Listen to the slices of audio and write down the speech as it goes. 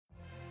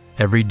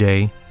Every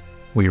day,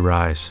 we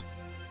rise,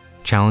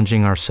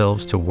 challenging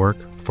ourselves to work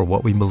for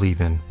what we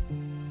believe in.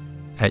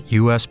 At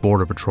U.S.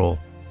 Border Patrol,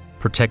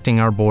 protecting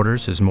our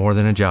borders is more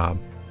than a job.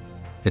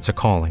 It's a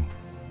calling.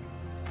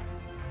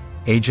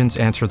 Agents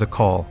answer the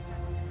call,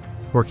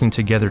 working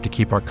together to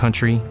keep our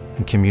country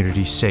and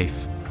communities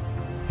safe.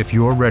 If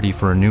you're ready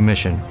for a new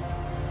mission,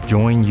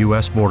 join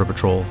U.S. Border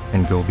Patrol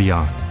and go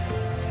beyond.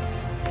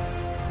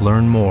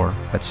 Learn more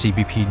at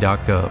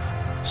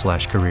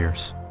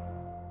cbp.gov/careers.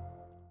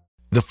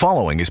 The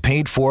following is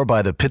paid for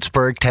by the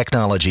Pittsburgh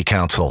Technology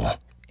Council.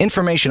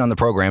 Information on the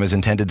program is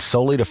intended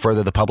solely to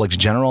further the public's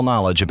general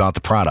knowledge about the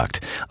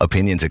product.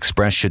 Opinions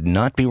expressed should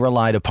not be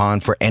relied upon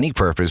for any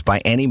purpose by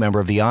any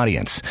member of the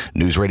audience.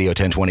 News Radio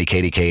 1020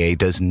 KDKA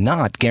does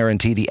not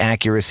guarantee the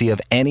accuracy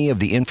of any of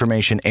the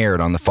information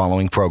aired on the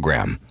following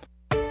program.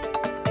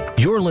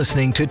 You're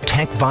listening to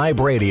Tech Vibe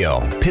Radio,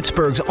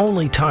 Pittsburgh's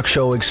only talk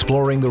show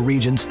exploring the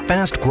region's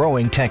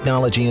fast-growing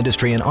technology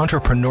industry and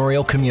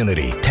entrepreneurial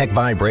community. Tech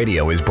Vibe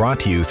Radio is brought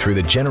to you through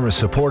the generous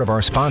support of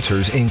our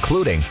sponsors,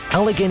 including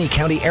Allegheny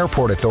County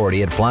Airport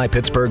Authority at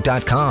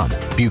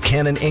flypittsburgh.com,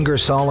 Buchanan,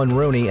 Ingersoll &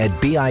 Rooney at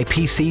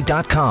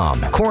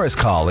BIPC.com, Chorus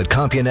Call at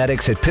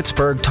Compunetics at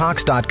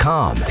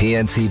PittsburghTalks.com,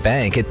 PNC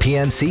Bank at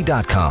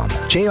PNC.com,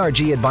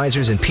 JRG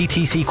Advisors and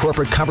PTC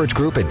Corporate Coverage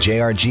Group at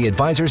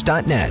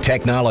JRGadvisors.net.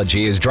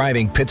 Technology is driving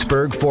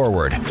Pittsburgh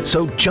forward.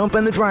 So jump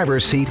in the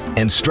driver's seat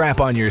and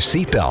strap on your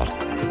seatbelt.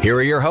 Here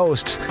are your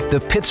hosts, the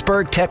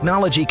Pittsburgh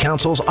Technology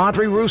Council's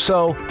Audrey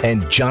Russo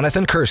and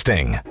Jonathan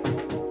Kirsting.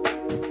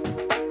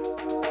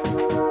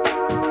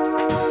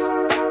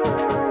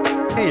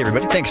 Hey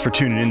everybody, thanks for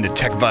tuning in to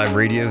Tech Vibe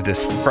Radio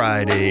this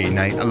Friday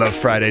night. I love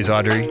Fridays,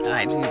 Audrey.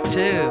 I do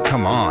too.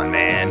 Come on,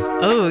 man.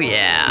 Oh,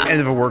 yeah.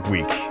 End of a work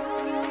week.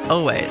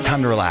 Always.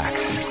 Time to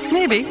relax.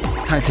 Maybe.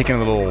 Time to take in a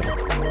little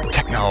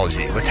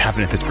technology. What's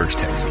happening in Pittsburgh's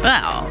tech scene?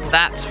 Well,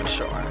 that's for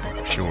sure.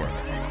 Sure.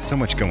 So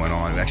much going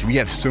on. Actually, we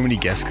have so many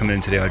guests coming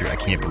in today, Audrey. I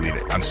can't believe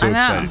it. I'm so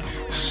excited.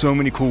 So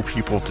many cool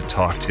people to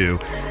talk to.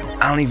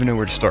 I don't even know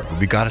where to start, but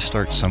we got to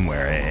start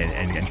somewhere.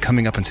 And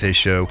coming up on today's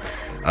show,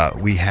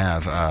 we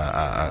have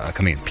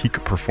coming in,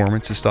 Peak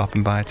Performance is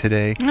stopping by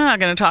today. I'm not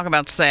going to talk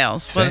about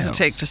sales. What does it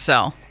take to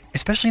sell?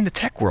 Especially in the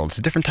tech world, it's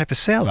a different type of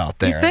sale out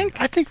there. You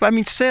think? I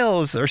mean,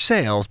 sales are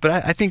sales,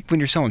 but I think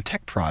when you're selling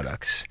tech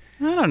products,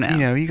 I don't know. You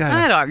know, you got.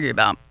 I'd argue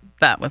about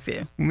that with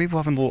you. Maybe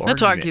we'll have a little argument.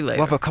 Let's argue later.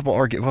 We'll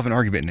have an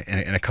argument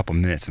in a couple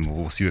minutes, and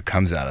we'll see what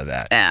comes out of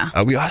that.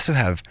 Yeah. We also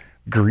have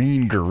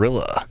Green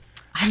Gorilla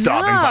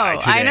stopping by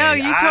today. I know.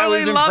 You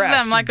totally love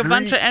them, like a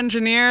bunch of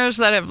engineers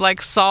that have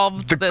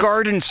solved the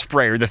garden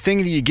sprayer, the thing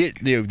that you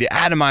get, the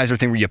atomizer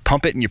thing where you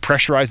pump it and you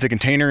pressurize the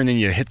container and then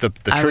you hit the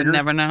trigger. I would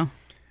never know.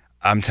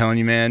 I'm telling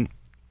you, man.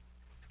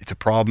 It's a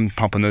problem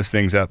pumping those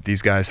things up.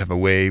 These guys have a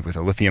way with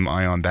a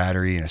lithium-ion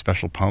battery and a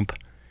special pump.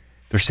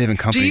 They're saving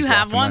companies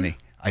lots of money.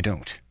 I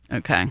don't.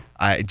 Okay.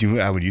 I do.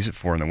 I would use it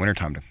in the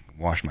wintertime to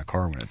wash my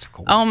car when it's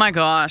cold. Oh my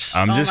gosh.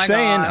 I'm just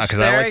saying because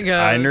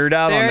I nerd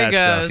out on that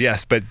stuff.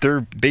 Yes, but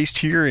they're based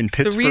here in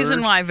Pittsburgh. The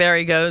reason why there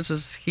he goes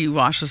is he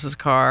washes his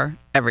car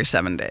every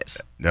 7 days.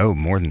 No,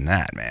 more than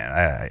that,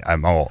 man.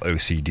 I'm all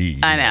OCD.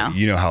 I know.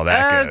 You know how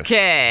that goes.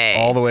 Okay.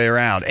 All the way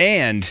around.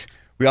 And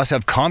we also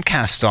have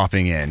Comcast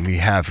stopping in. We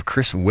have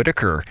Chris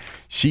Whitaker.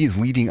 She is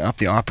leading up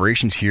the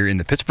operations here in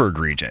the Pittsburgh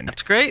region.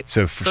 That's great.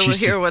 So we'll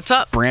hear what's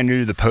up. Brand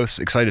new to the post.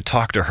 Excited to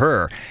talk to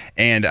her.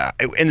 And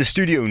in the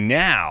studio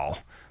now,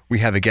 we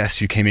have a guest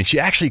who came in. She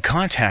actually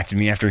contacted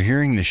me after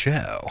hearing the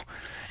show.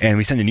 And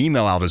we send an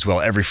email out as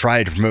well every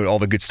Friday to promote all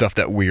the good stuff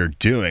that we are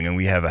doing. And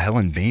we have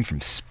Helen Bain from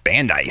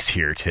Spandice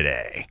here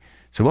today.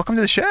 So welcome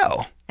to the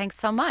show. Thanks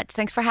so much.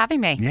 Thanks for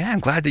having me. Yeah, I'm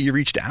glad that you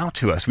reached out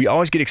to us. We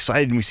always get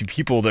excited when we see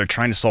people that are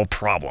trying to solve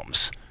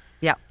problems.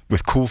 Yep.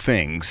 With cool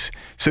things.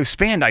 So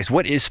Spandice,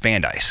 what is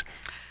Spandice?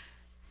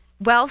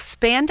 Well,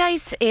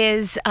 Spandice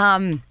is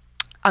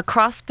a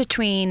cross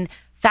between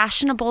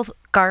fashionable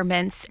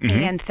garments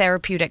and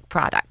therapeutic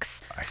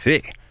products. I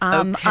see.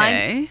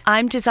 Okay.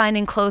 I'm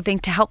designing clothing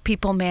to help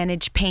people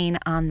manage pain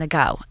on the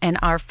go. And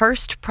our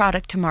first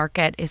product to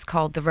market is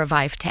called the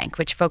Revive Tank,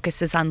 which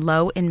focuses on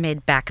low and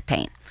mid back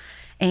pain.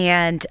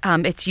 And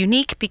it's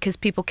unique because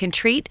people can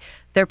treat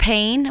their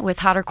pain with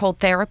hot or cold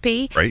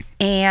therapy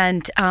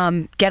and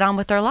get on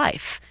with their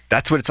life.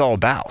 That's what it's all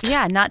about.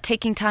 Yeah, not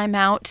taking time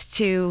out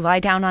to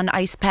lie down on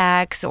ice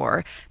packs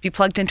or be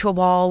plugged into a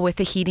wall with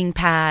a heating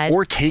pad.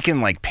 Or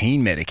taking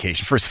pain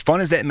medication. For as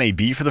fun as that may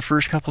be for the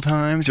first couple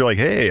times, you're like,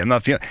 hey, I'm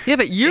not feeling... Yeah,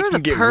 but you're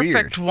the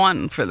perfect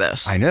one for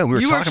this. I know. We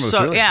were talking about this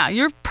earlier.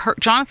 Yeah,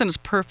 Jonathan is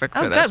perfect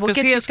for this. Oh, good. We'll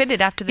get you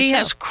fitted after the show. He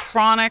has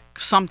chronic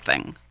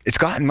something. It's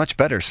gotten much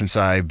better since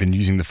I've been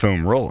using the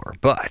foam roller,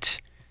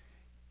 but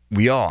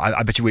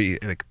I bet you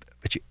 8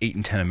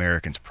 in 10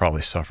 Americans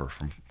probably suffer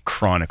from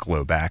chronic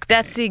low back pain.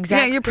 That's the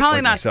exact. Yeah, you're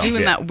probably not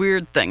doing that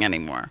weird thing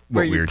anymore,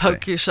 where you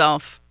poke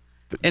yourself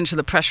into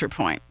the pressure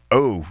point.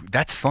 Oh,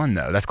 that's fun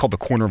though. That's called the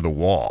corner of the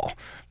wall.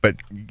 But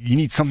you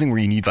need something where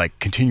you need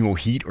continual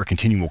heat or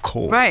continual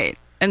cold. Right,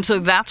 and so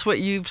that's what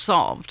you've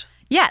solved.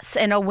 Yes,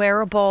 and a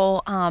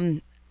wearable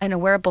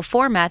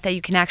format that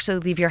you can actually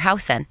leave your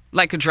house in.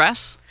 Like a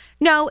dress?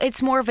 No,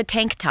 it's more of a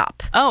tank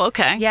top. Oh,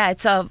 okay. Yeah,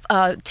 it's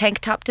a tank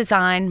top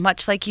design,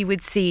 much like you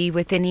would see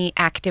with any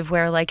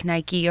activewear like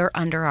Nike or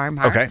Under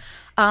Armour. Okay.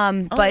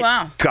 But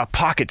wow. It's got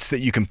pockets that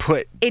you can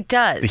put it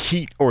does the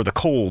heat or the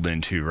cold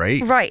into,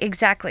 right? Right,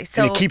 exactly.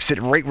 So and it keeps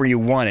it right where you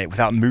want it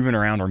without moving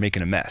around or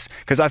making a mess.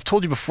 Because I've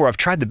told you before, I've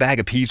tried the bag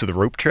of peas with a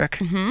rope trick.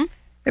 Mm-hmm.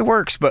 It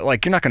works, but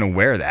like you're not going to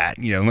wear that,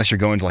 unless you're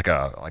going to like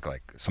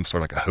some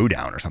sort of like a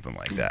hoedown or something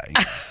like that.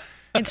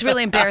 It's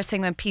really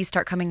embarrassing when peas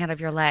start coming out of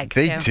your leg.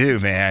 They do,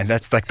 man.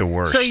 That's like the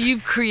worst. So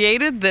you've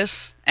created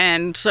this,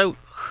 and so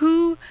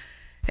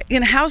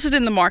how's it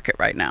in the market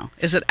right now?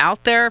 Is it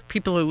out there?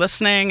 People are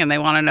listening and they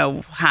want to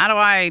know, how do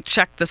I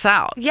check this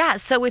out? Yeah,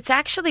 so it's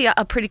actually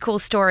a pretty cool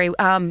story.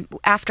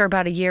 After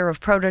about a year of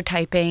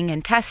prototyping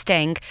and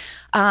testing,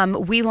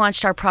 we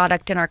launched our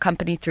product in our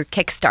company through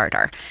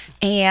Kickstarter.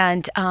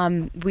 And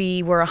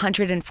we were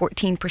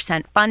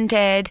 114%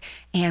 funded,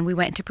 and we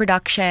went into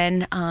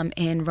production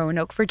in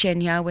Roanoke,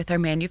 Virginia with our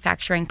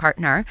manufacturing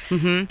partner.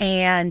 Mm-hmm.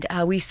 And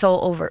we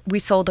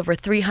sold over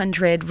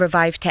 300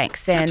 Revive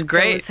tanks. And that's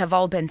great. Those have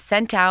all been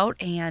sent out.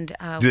 And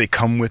do they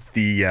come with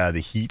the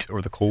heat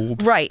or the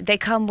cold? Right. They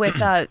come with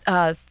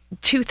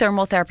 2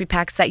 thermal therapy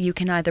packs that you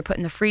can either put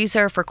in the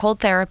freezer for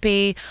cold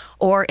therapy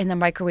or in the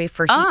microwave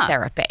for heat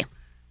therapy.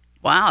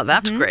 Wow,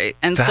 that's great.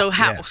 And so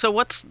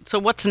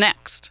what's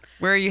next?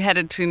 Where are you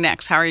headed to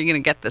next? How are you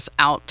going to get this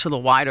out to the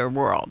wider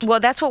world?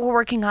 Well, that's what we're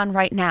working on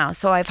right now.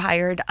 So I've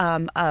hired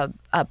a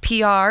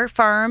PR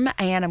firm,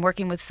 and I'm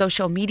working with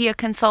social media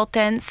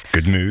consultants.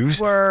 Good moves.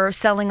 We're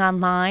selling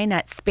online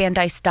at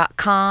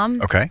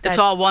spandice.com. Okay. It's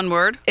all one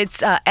word? It's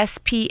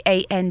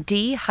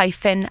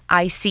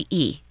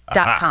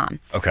spand-ice.com.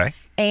 Okay.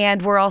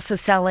 And we're also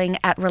selling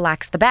at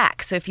Relax the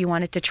Back. So if you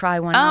wanted to try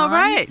one on. Oh,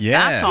 right.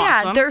 Yeah. That's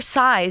awesome. Yeah, they're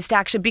sized,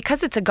 actually.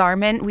 Because it's a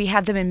garment, we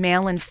have them in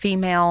male and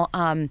female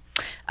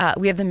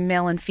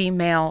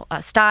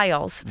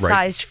styles, right.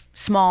 sized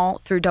small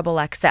through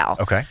XXL.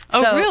 Okay.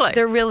 So Oh, really?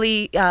 They're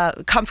really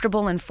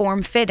comfortable and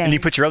form-fitting. And you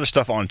put your other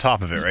stuff on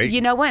top of it, right? You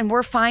know what? And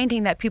we're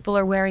finding that people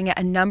are wearing it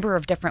a number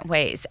of different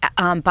ways.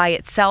 By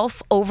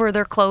itself, over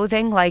their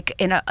clothing, like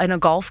in a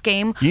golf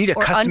game, You need a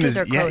or under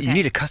their you clothing.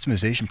 need a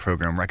customization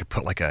program where I could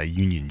put like a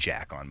Union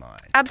Jack on mine.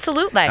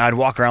 Absolutely. And I'd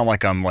walk around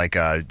like I'm like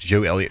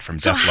Joe Elliott from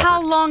So Def how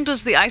Leppard. long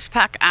does the ice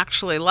pack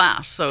actually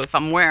last? So if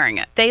I'm wearing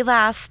it? They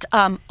last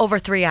over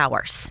 3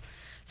 hours.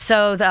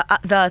 So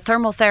the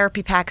thermal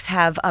therapy packs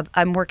have,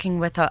 I'm working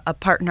with a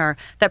partner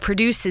that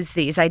produces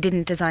these. I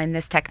didn't design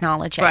this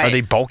technology. Right. Are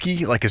they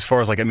bulky? Like as far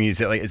as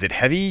is it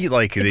heavy?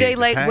 Like They the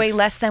weigh packs?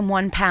 less than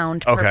 1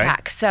 pound per Okay.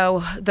 pack.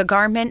 So the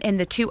garment and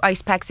the 2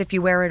 ice packs, if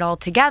you wear it all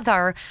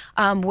together,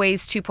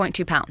 weighs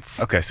 2.2 pounds.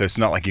 Okay, so it's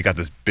not like you got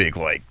this big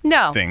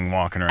No, thing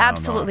walking around.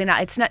 absolutely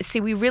not. It's not. See,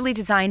 we really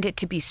designed it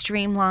to be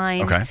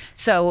streamlined, Okay.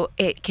 so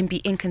it can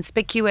be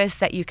inconspicuous,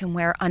 that you can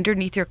wear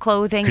underneath your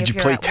clothing. Could if you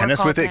you're play at work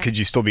tennis all with it? day. Could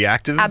you still be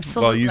active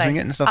Absolutely. while using it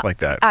and stuff like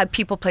that?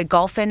 People play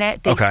golf in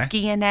it. They Okay.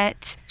 ski in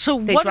it.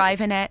 So they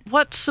drive in it.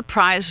 What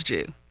surprised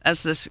you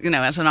as this,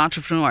 as an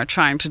entrepreneur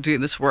trying to do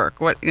this work?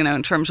 What,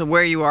 in terms of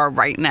where you are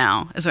right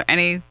now? Is there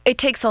any? It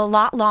takes a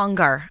lot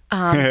longer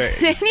than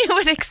you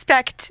would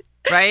expect.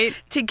 Right.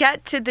 To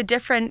get to the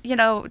different,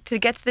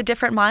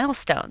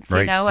 milestones.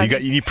 Right. You know? So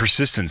you need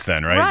persistence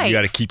then, right? Right. You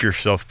got to keep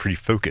yourself pretty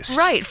focused.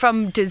 Right.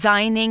 From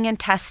designing and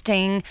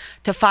testing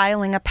to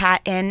filing a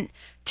patent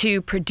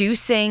to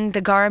producing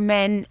the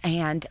garment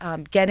and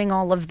getting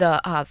all of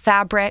the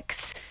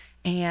fabrics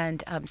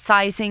and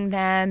sizing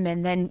them,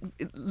 and then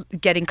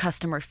getting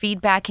customer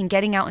feedback and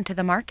getting out into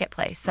the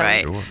marketplace. So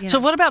right. So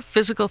what about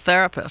physical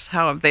therapists?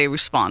 How have they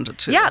responded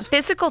to this?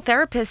 Physical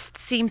therapists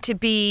seem to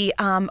be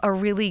a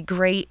really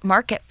great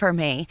market for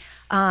me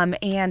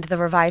and the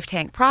Revive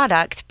Tank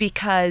product,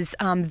 because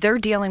they're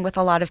dealing with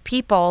a lot of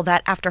people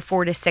that after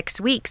 4 to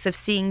 6 weeks of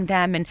seeing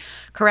them and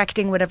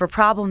correcting whatever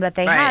problem that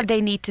they have,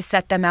 they need to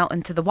set them out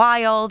into the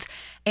wild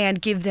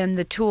and give them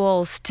the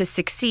tools to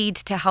succeed,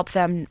 to help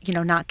them,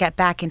 not get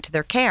back into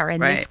their care.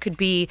 And this could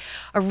be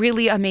a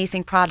really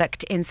amazing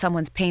product in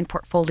someone's pain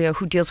portfolio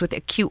who deals with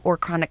acute or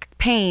chronic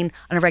pain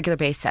on a regular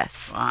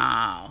basis.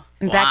 Wow.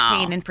 And back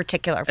pain in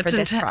particular for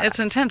this product. It's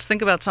intense.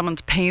 Think about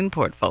someone's pain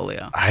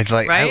portfolio. I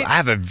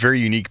have a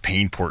very unique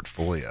pain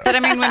portfolio. But I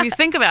mean, when you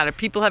think about it,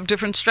 people have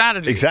different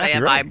strategies. Exactly. They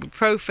have right.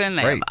 ibuprofen,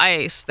 they have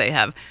ice, they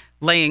have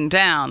laying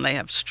down, they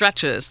have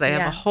stretches, they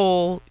have a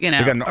whole, they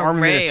got an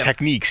armament of of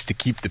techniques to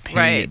keep the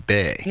pain at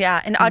bay.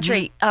 Yeah, and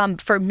Audrey,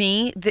 for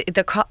me,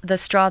 the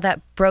straw that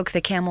broke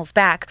the camel's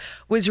back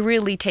was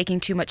really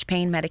taking too much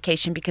pain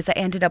medication, because I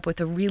ended up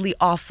with a really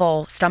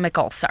awful stomach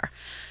ulcer.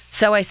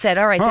 So I said,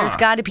 all right, there's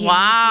got to be an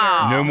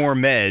easier. No more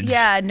meds.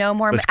 Yeah, no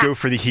more. Let's go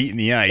for the heat and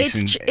the ice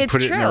and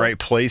put it in the right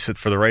place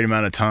for the right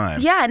amount of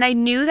time. Yeah, and I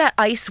knew that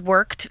ice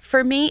worked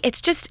for me.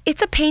 It's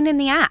a pain in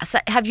the ass.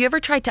 Have you ever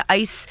tried to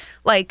ice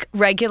like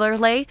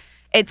regularly?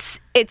 It's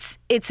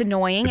It's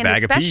annoying, The and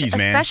bag of peas,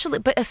 man.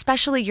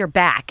 especially your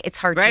back. It's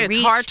hard to reach.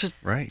 It's hard to.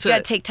 Right. You got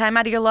to take time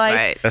out of your life.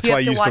 Right. That's You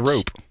why have I to use the watch-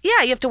 rope.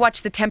 Yeah, you have to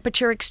watch the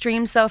temperature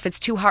extremes, though. If it's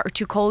too hot or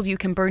too cold, you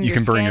can burn your skin.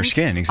 You can burn your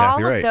skin,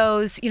 exactly All right. of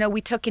those, we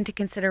took into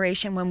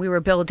consideration when we were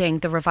building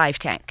the Revive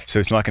tank. So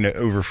it's not going to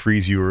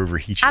overfreeze you or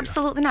overheat you.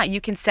 Absolutely not.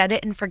 You can set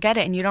it and forget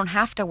it, and you don't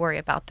have to worry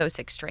about those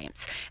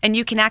extremes. And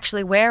you can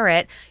actually wear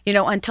it,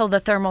 until the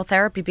thermal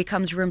therapy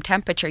becomes room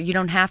temperature. You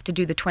don't have to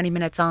do the 20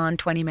 minutes on,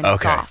 20 minutes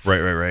Okay. off.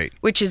 Right.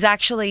 Which is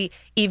actually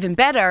even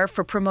better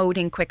for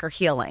promoting quicker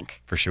healing.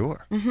 For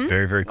sure. Mm-hmm.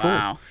 Very, very cool.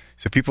 Wow.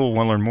 So people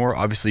want to learn more,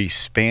 obviously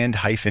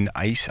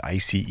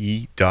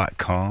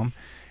spand-ice.com,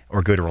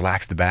 or go to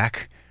Relax the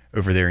Back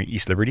over there in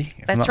East Liberty,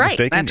 if I'm That's not right.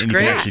 mistaken. That's and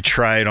great. you can actually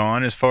try it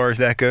on as far as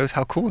that goes.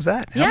 How cool is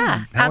that?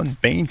 Yeah. Helen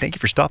Bain, thank you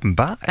for stopping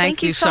by.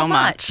 Thank you so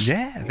much.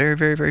 Yeah, very,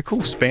 very, very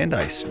cool. Spand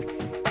Ice.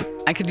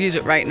 I could use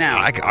it right now.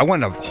 I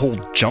want a whole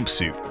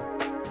jumpsuit.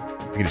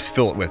 I could just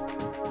fill it with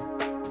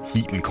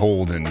heat and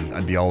cold, and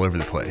I'd be all over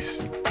the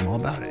place. I'm all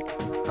about it.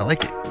 I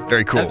like it.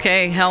 Very cool.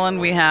 Okay, Helen,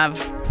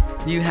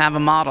 you have a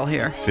model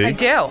here. See? I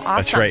do. Awesome.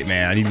 That's right,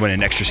 man. I need one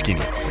in extra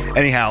skinny.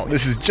 Anyhow,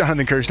 this is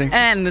Jonathan Kirsting.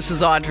 And this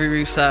is Audrey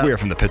Russo. We are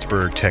from the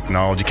Pittsburgh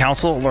Technology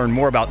Council. Learn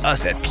more about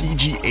us at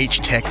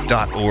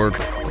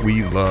pghtech.org.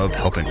 We love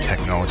helping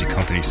technology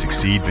companies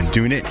succeed. Been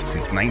doing it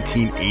since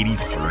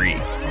 1983.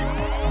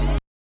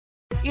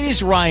 It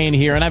is Ryan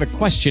here, and I have a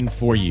question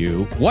for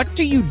you. What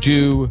do you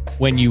do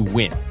when you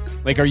win?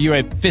 Like, are you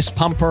a fist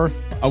pumper,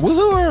 a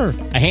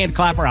woohooer, a hand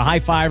clapper, a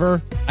high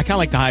fiver? I kind of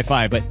like the high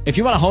five, but if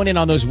you want to hone in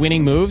on those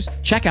winning moves,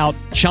 check out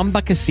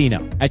Chumba Casino.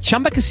 At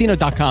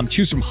ChumbaCasino.com,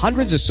 choose from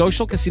hundreds of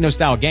social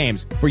casino-style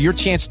games for your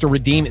chance to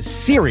redeem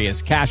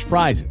serious cash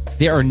prizes.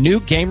 There are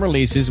new game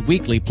releases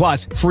weekly,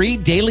 plus free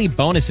daily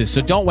bonuses. So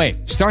don't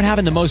wait. Start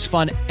having the most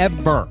fun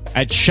ever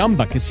at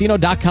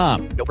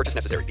ChumbaCasino.com. No purchase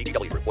necessary.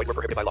 VGW Group. Void where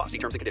prohibited by law. See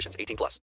terms and conditions. 18+.